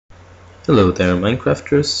Hello there,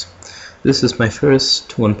 Minecrafters. This is my first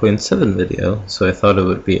 1.7 video, so I thought it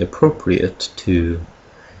would be appropriate to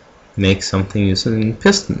make something using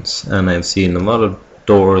pistons. And I've seen a lot of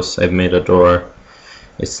doors. I've made a door.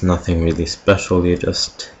 It's nothing really special, you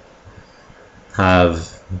just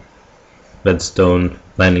have redstone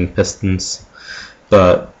lining pistons.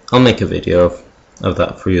 But I'll make a video of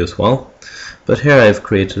that for you as well. But here I've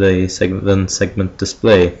created a segment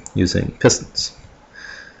display using pistons.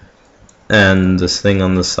 And this thing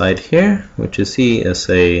on the side here, which you see, is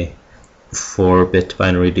a 4-bit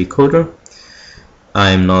binary decoder.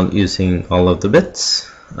 I'm not using all of the bits,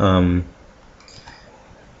 or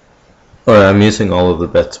I'm using all of the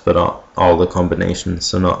bits, but not all the combinations,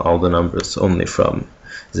 so not all the numbers, only from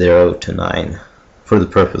 0 to 9 for the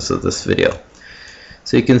purpose of this video.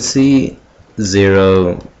 So you can see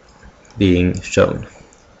 0 being shown.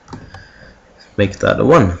 Make that a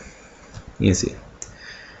 1. Easy.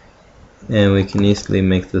 And we can easily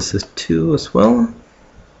make this a 2 as well.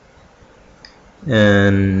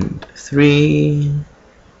 And 3.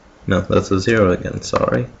 No, that's a 0 again,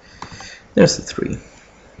 sorry. There's a 3.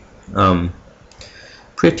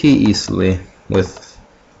 Pretty easily with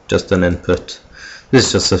just an input. This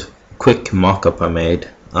is just a quick mock-up I made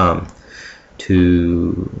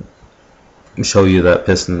to show you that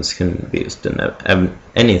pistons can be used in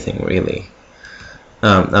anything really,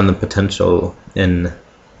 and the potential in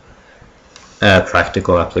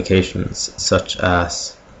practical applications such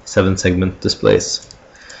as 7-segment displays.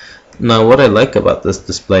 Now what I like about this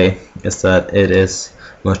display is that it is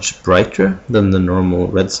much brighter than the normal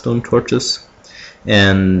redstone torches,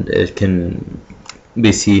 and it can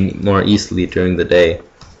be seen more easily during the day,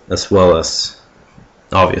 as well as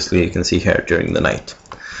obviously you can see here during the night.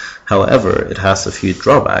 However, it has a few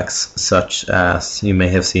drawbacks, such as you may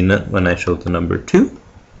have seen it when I showed the number 2.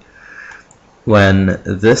 When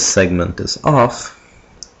this segment is off,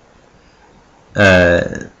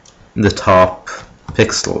 the top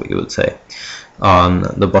pixel, you would say, on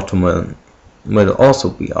the bottom one will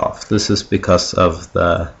also be off. This is because of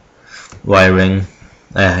the wiring.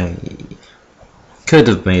 I could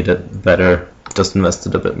have made it better, just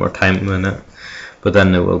invested a bit more time in it, but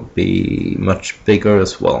then it will be much bigger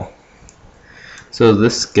as well. So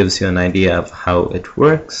this gives you an idea of how it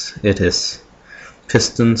works. It is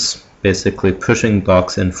pistons basically pushing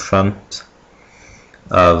blocks in front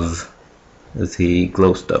of the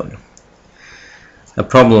glowstone. A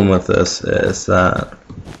problem with this is that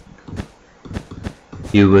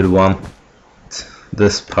you would want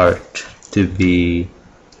this part to be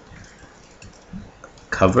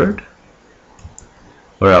covered,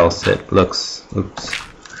 or else it looks,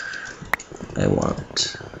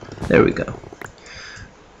 there we go,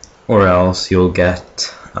 or else you'll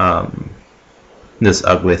get this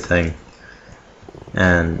ugly thing,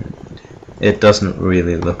 and it doesn't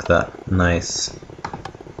really look that nice.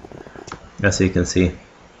 As you can see,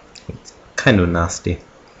 it's kind of nasty.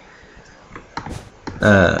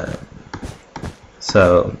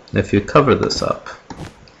 So if you cover this up,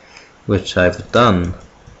 which I've done,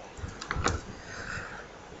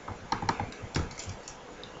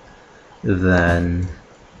 then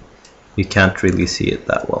you can't really see it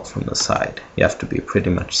that well from the side. You have to be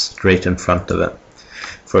pretty much straight in front of it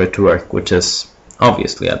for it to work, which is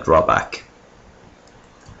obviously a drawback.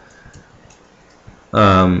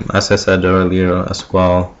 As I said earlier as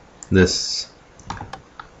well, this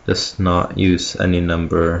does not use any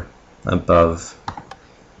number above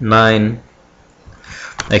 9.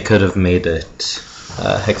 I could have made it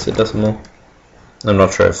hexadecimal. I'm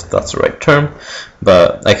not sure if that's the right term,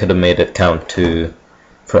 but I could have made it count to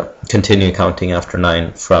continue counting after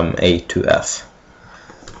 9 from A to F,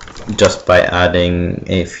 just by adding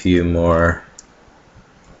a few more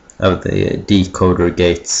of the decoder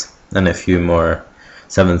gates and a few more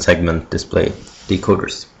 7-segment display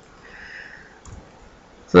decoders.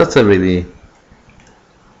 So that's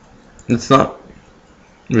it's not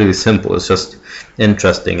really simple, it's just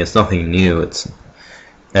interesting. It's nothing new. It's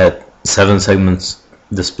 7-segment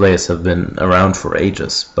displays have been around for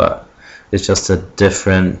ages, but it's just a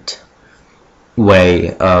different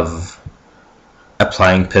way of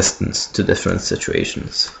applying pistons to different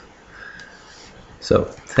situations. So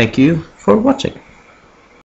thank you for watching.